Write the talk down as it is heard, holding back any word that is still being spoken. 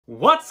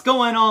What's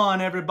going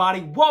on,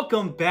 everybody?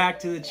 Welcome back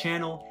to the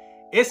channel.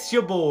 It's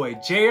your boy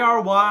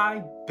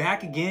JRY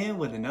back again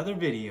with another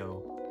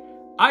video.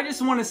 I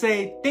just want to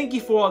say thank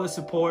you for all the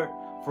support,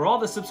 for all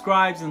the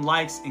subscribes and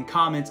likes and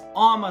comments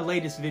on my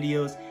latest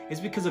videos. It's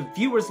because of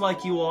viewers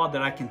like you all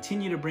that I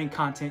continue to bring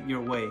content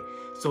your way.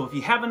 So if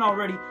you haven't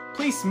already,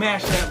 please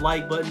smash that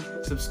like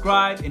button,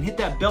 subscribe, and hit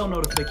that bell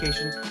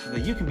notification so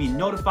that you can be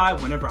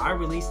notified whenever I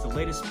release the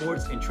latest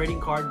sports and trading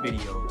card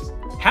videos.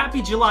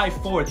 Happy July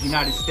 4th,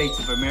 United States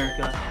of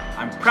America.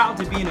 I'm proud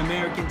to be an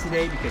American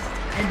today because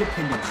it's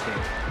Independence Day.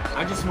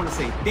 I just want to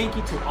say thank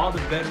you to all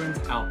the veterans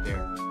out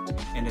there.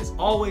 And as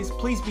always,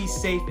 please be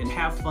safe and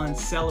have fun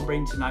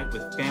celebrating tonight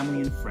with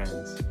family and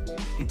friends.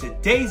 In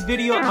today's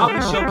video, I'll be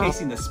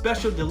showcasing the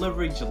special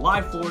delivery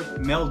July 4th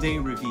Mail Day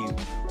review,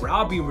 where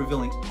I'll be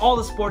revealing all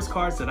the sports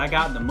cards that I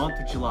got in the month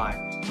of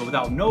July. So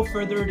without no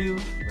further ado,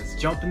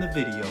 let's jump in the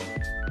video.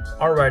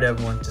 Alright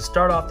everyone, to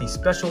start off the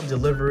special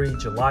delivery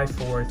July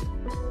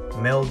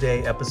 4th Mail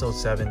Day episode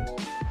 7,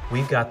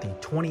 we've got the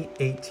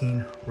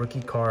 2018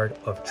 rookie card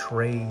of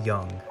Trae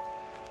Young.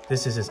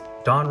 This is his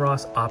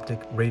Donruss Optic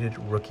rated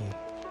rookie.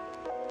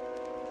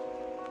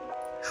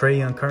 Trae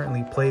Young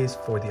currently plays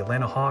for the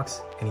Atlanta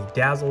Hawks, and he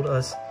dazzled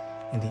us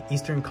in the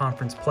Eastern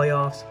Conference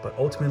playoffs, but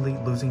ultimately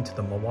losing to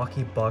the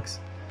Milwaukee Bucks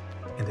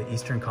in the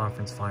Eastern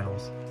Conference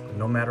Finals. But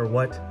no matter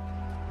what,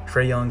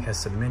 Trae Young has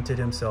cemented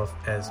himself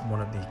as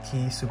one of the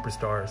key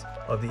superstars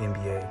of the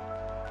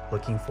NBA.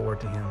 Looking forward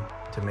to him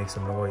to make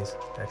some noise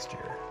next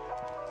year.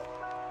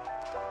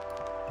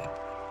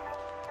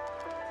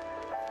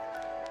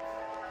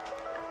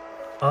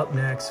 Up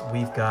next,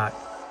 we've got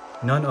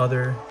none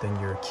other than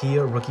your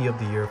Kia Rookie of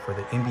the Year for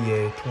the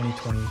NBA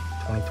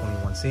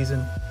 2020-2021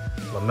 season,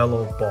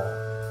 LaMelo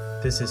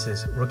Ball. This is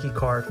his rookie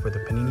card for the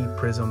Panini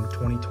Prism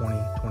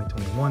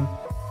 2020-2021.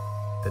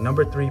 The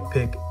number 3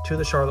 pick to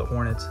the Charlotte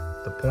Hornets,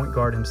 the point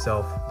guard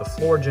himself, the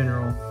floor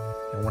general,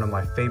 and one of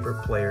my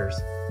favorite players.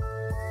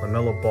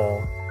 LaMelo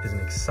Ball is an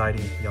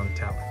exciting young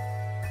talent,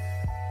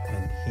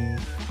 and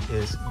he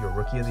is your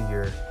Rookie of the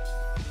Year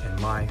and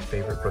my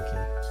favorite rookie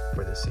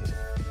for this season.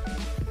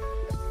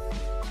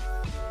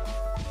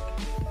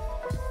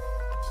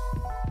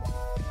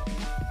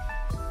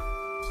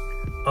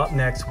 Up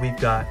next, we've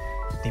got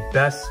the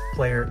best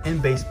player in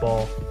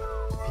baseball,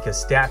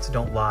 because stats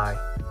don't lie,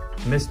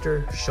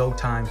 Mr.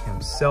 Showtime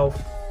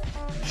himself,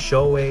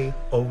 Shohei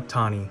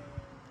Ohtani,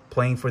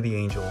 playing for the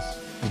Angels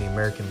in the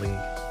American League.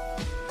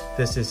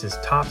 This is his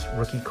Topps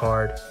rookie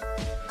card,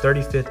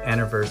 35th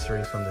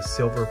anniversary from the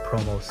silver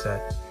promo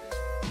set.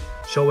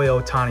 Shohei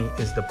Ohtani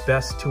is the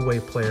best two-way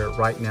player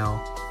right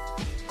now.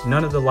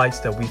 None of the lights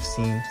that we've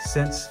seen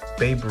since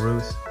Babe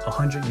Ruth,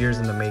 100 years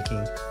in the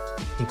making.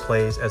 He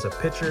plays as a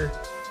pitcher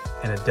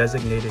and a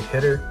designated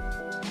hitter.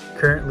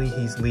 Currently,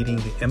 he's leading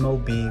the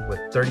MLB with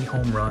 30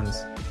 home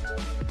runs,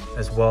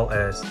 as well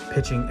as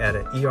pitching at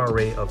an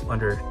ERA of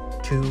under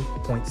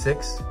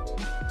 2.6,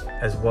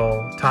 as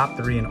well top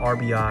 3 in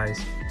RBIs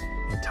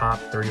and top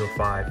 3 or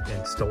 5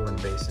 in stolen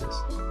bases.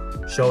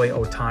 Shohei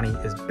Ohtani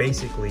is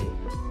basically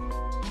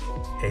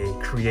a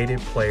created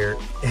player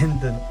in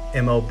the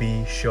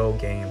MLB show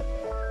game,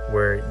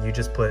 where you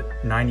just put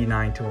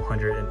 99 to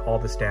 100 in all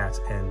the stats,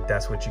 and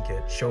that's what you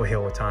get. Shohei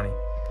Ohtani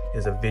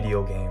is a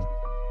video game.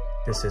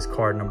 This is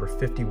card number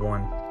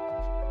 51,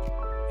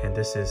 and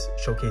this is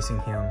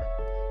showcasing him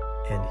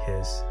in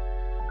his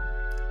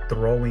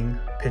throwing,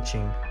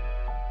 pitching.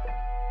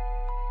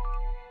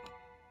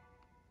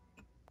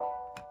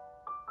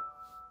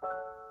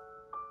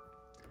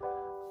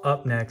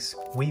 Up next,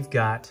 we've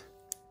got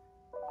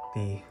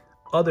the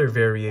other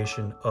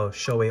variation of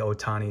Shohei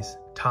Ohtani's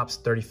Topps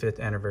 35th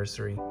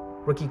anniversary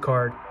rookie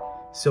card,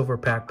 silver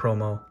pack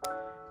promo.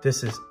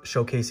 This is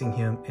showcasing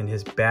him in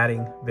his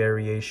batting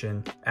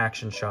variation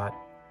action shot.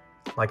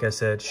 Like I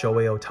said,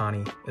 Shohei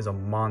Ohtani is a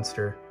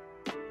monster,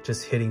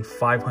 just hitting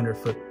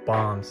 500-foot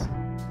bombs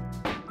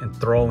and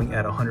throwing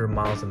at 100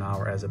 miles an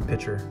hour as a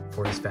pitcher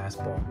for his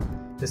fastball.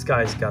 This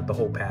guy's got the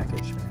whole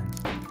package, man.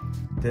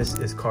 This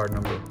is card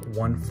number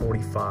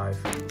 145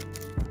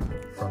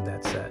 from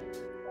that set.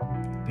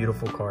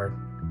 Beautiful card.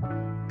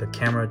 The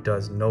camera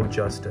does no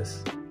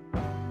justice.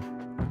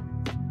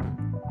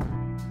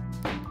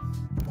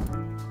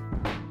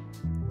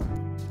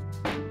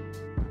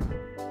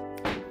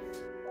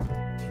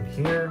 And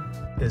here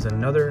is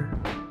another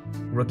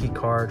rookie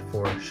card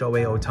for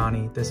Shohei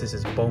Ohtani. This is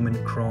his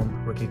Bowman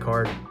Chrome rookie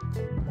card.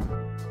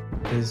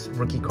 His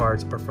rookie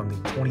cards are from the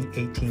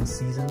 2018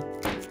 season.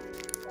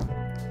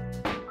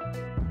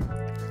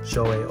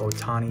 Shohei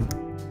Ohtani.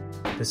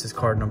 This is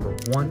card number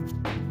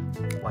 1.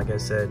 Like I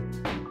said,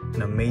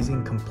 an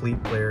amazing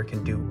complete player,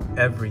 can do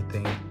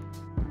everything.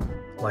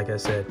 Like I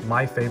said,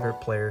 my favorite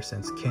player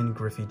since Ken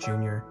Griffey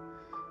Jr.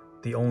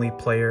 The only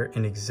player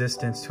in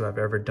existence to have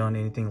ever done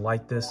anything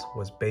like this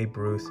was Babe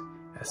Ruth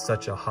at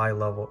such a high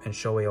level, and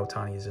Shohei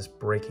Ohtani is just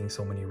breaking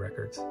so many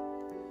records.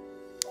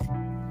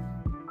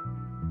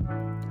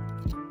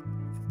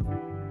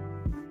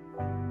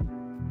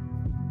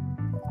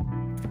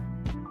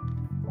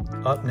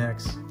 Up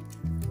next,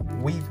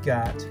 we've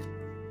got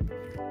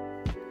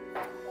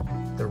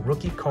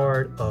rookie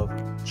card of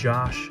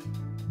Josh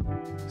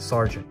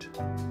Sargent.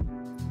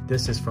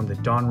 This is from the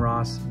Don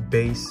Ross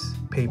base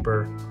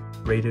paper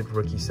rated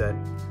rookie set.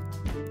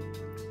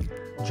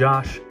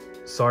 Josh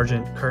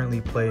Sargent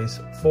currently plays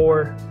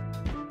for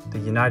the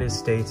United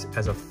States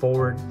as a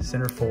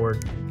center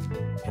forward,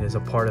 and is a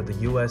part of the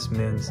U.S.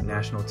 men's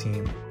national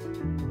team.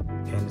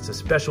 And it's a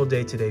special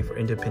day today for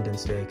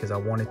Independence Day because I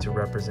wanted to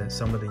represent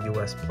some of the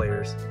U.S.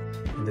 players,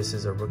 and this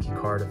is a rookie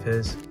card of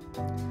his.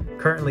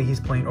 Currently, he's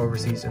playing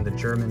overseas in the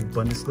German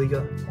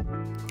Bundesliga,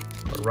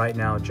 but right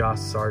now, Josh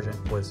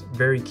Sargent was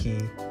very key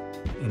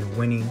in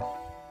winning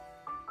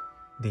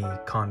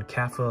the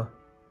CONCACAF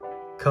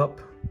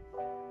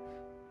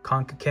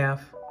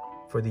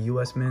for the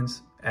U.S.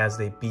 men's as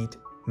they beat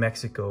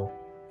Mexico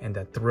in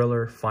that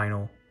thriller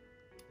final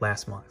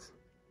last month.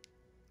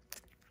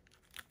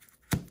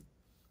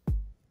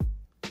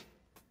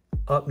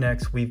 Up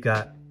next, we've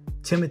got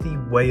Timothy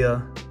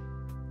Weah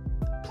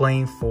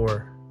playing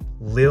for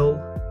Lille,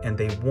 and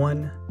they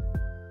won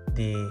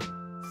the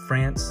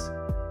France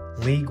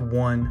League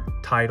One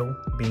title,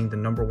 being the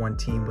 #1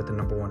 team with the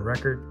 #1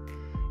 record,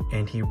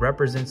 and he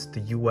represents the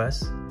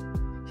U.S.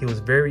 He was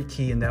very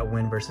key in that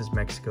win versus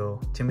Mexico.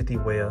 Timothy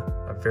Weah,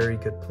 a very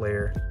good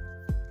player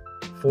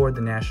for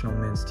the national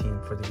men's team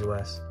for the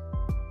U.S.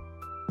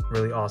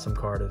 Really awesome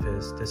card of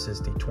his. This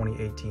is the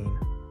 2018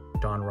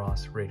 Don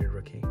Ross rated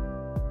rookie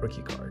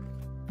card.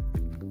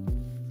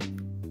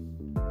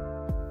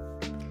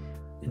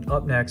 And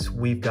up next,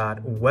 we've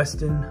got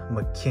Weston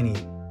McKennie,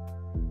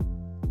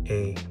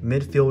 a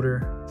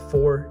midfielder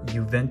for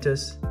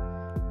Juventus.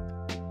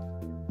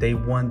 They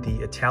won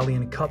the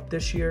Italian Cup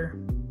this year,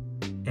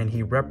 and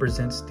he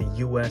represents the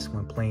U.S.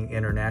 when playing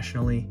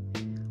internationally.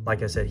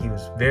 Like I said, he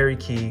was very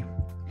key,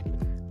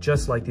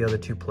 just like the other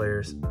two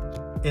players,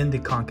 in the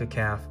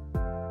CONCACAF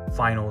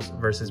finals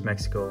versus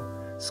Mexico,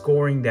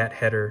 scoring that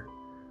header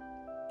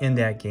in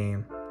that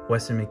game.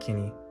 Weston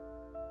McKennie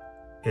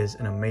is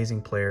an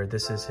amazing player.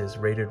 This is his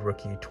rated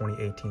rookie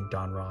 2018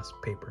 Don Ross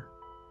paper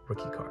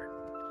rookie card.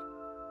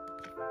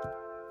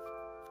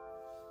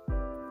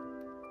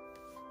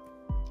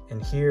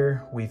 And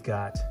here we've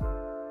got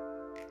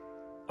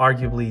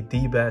arguably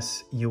the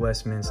best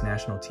U.S. men's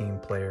national team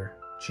player,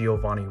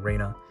 Giovanni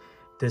Reyna.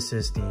 This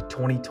is the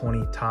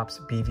 2020 Topps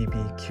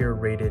BVB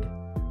curated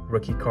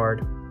rookie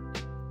card.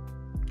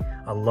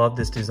 I love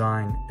this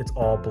design. It's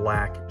all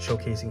black,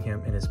 showcasing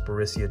him in his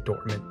Borussia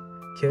Dortmund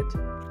kit.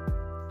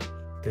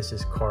 This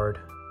is card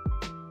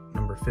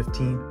number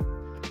 15.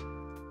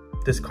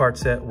 This card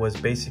set was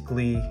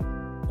basically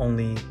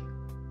only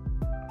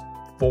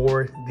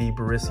for the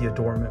Borussia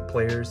Dortmund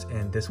players,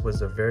 and this was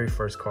the very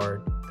first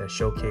card that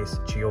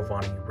showcased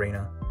Giovanni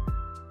Reyna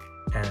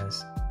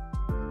as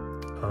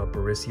a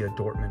Borussia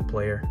Dortmund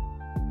player.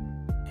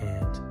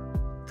 And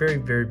very,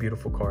 very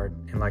beautiful card.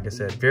 And like I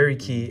said, very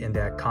key in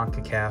that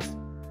CONCACAF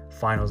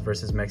finals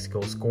versus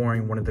Mexico,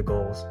 scoring one of the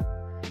goals.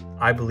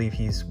 I believe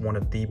he's one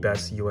of the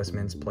best U.S.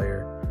 men's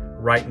player,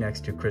 right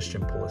next to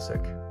Christian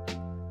Pulisic.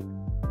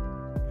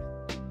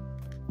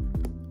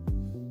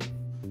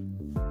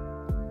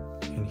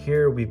 And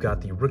here we've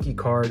got the rookie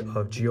card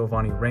of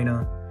Giovanni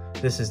Reyna.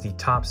 This is the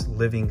Topps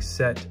Living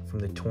set from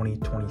the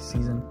 2020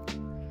 season.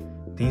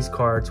 These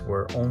cards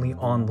were only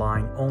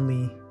online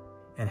only,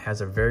 and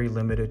has a very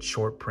limited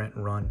short print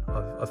run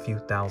of a few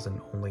thousand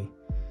only.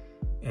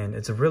 And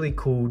it's a really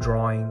cool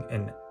drawing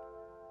and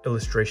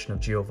illustration of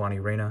Giovanni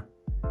Reyna,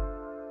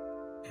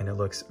 and it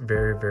looks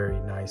very, very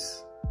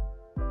nice,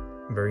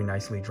 very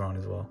nicely drawn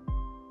as well.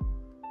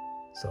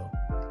 So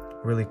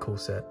really cool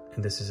set,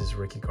 and this is his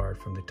rookie card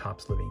from the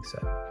Topps Living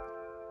set.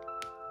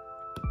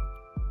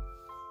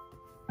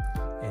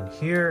 And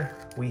here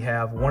we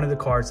have one of the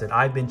cards that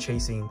I've been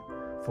chasing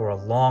for a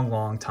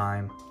long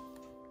time.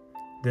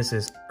 This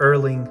is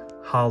Erling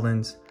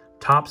Haaland's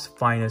Topps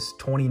Finest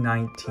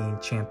 2019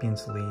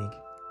 Champions League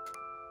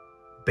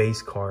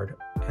base card,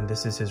 and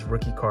this is his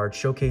rookie card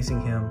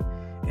showcasing him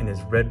in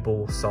his Red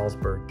Bull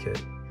Salzburg kit.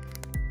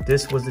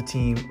 This was the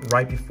team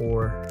right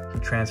before he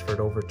transferred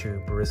over to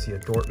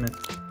Borussia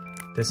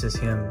Dortmund. This is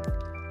him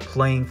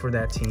playing for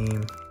that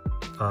team.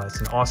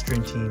 It's an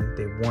Austrian team.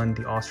 They won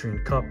the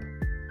Austrian Cup,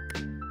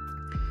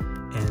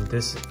 and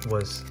this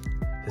was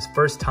his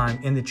first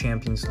time in the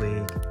Champions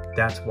League.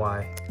 That's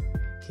why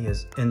he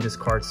is in this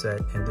card set,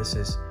 and this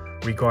is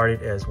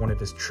regarded as one of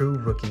his true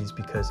rookies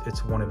because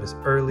it's one of his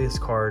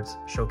earliest cards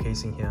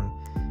showcasing him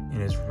in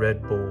his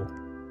Red Bull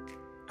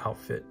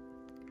outfit.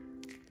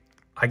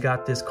 I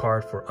got this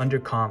card for under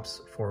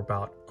comps for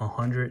about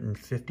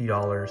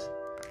 $150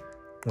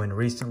 when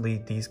recently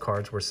these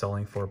cards were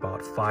selling for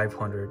about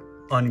 $500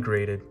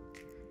 ungraded.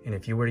 And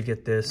if you were to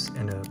get this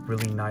in a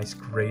really nice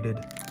graded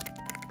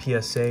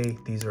PSA,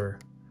 these are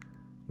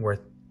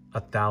worth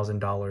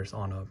 $1,000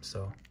 on up.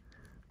 So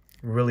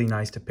really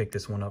nice to pick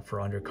this one up for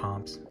under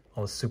comps. I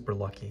was super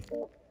lucky.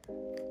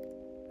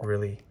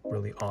 Really,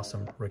 really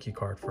awesome rookie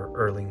card for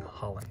Erling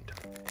Haaland.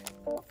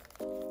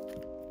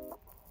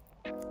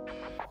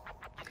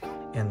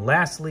 And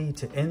lastly,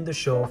 to end the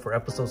show for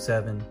episode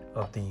 7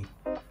 of the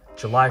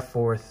July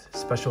 4th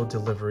special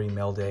delivery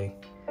mail day,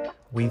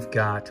 we've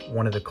got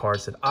one of the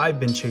cards that I've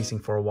been chasing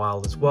for a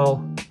while as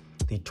well,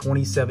 the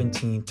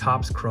 2017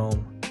 Topps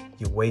Chrome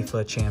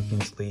UEFA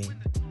Champions League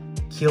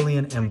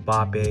Kylian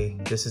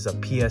Mbappe. This is a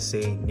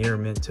PSA near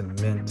mint to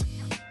mint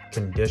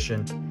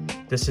condition.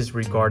 This is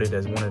regarded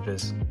as one of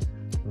his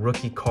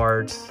rookie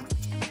cards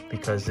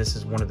because this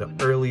is one of the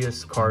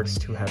earliest cards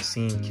to have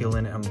seen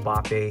Kylian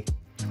Mbappe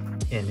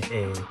in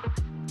a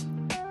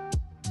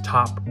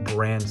top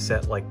brand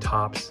set like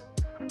Topps.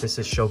 This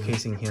is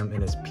showcasing him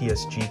in his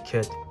PSG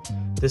kit.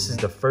 This is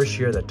the first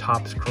year that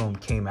Topps Chrome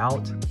came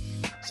out.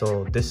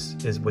 So this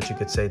is what you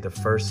could say the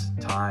first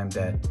time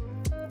that,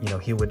 you know,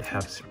 he would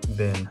have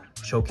been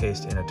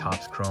showcased in a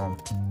Topps Chrome.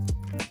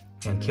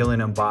 And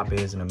Kylian Mbappe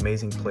is an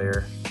amazing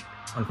player.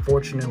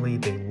 Unfortunately,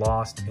 they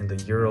lost in the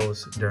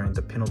Euros during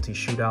the penalty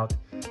shootout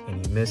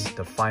and he missed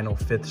the final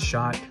 5th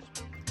shot.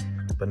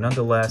 But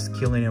nonetheless,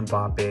 Kylian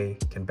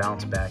Mbappe can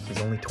bounce back. He's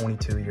only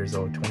 22 years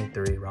old,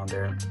 23 around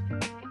there.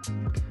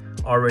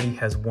 Already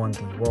has won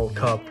the World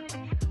Cup,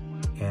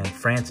 and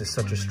France is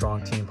such a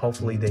strong team.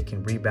 Hopefully they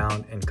can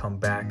rebound and come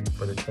back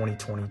for the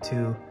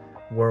 2022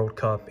 World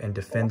Cup and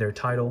defend their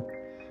title.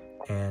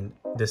 And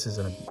this is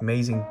an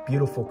amazing,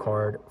 beautiful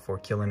card for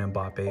Kylian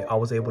Mbappe. I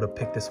was able to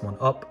pick this one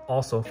up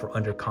also for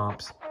under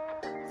comps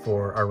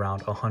for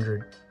around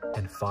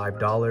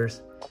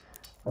 $105.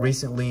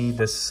 Recently,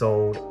 this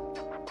sold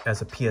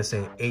as a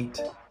PSA 8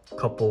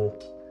 couple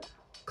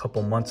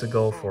months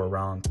ago for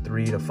around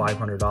 $300 to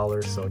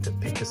 $500. So to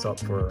pick this up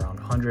for around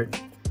 $100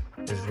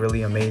 is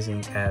really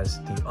amazing, as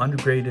the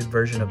ungraded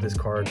version of this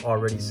card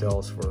already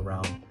sells for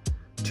around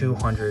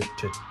 $200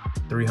 to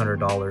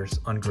 $300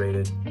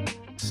 ungraded.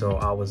 So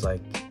I was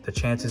like, the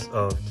chances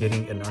of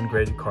getting an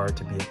ungraded card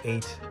to be an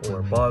 8 or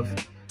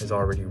above is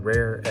already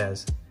rare,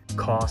 as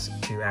cost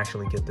to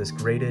actually get this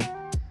graded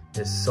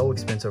is so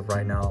expensive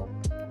right now.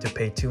 To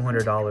pay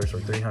 $200 or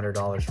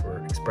 $300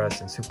 for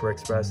Express and Super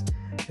Express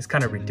is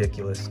kind of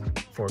ridiculous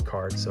for a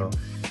card. So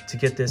to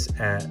get this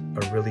at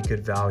a really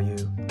good value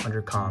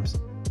under comps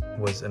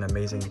was an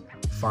amazing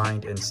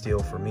find and steal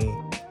for me,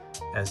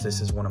 as this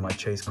is one of my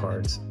chase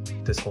cards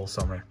this whole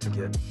summer to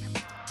get.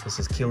 This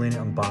is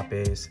Kylian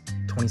Mbappe's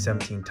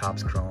 2017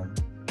 Topps Chrome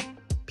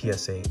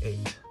PSA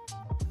 8.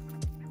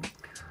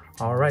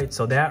 All right,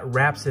 so that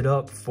wraps it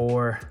up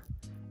for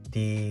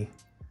the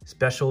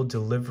special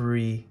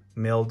delivery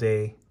mail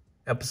day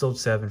episode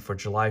 7 for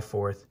July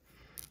 4th.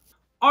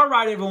 All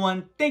right,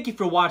 everyone, thank you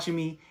for watching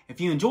me. If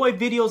you enjoy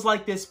videos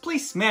like this,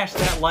 please smash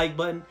that like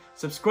button,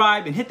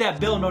 subscribe, and hit that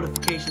bell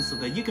notification so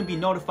that you can be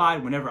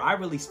notified whenever I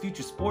release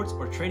future sports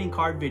or trading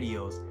card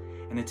videos.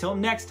 And until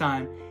next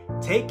time,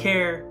 take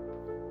care,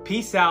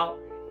 peace out,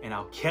 and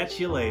I'll catch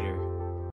you later.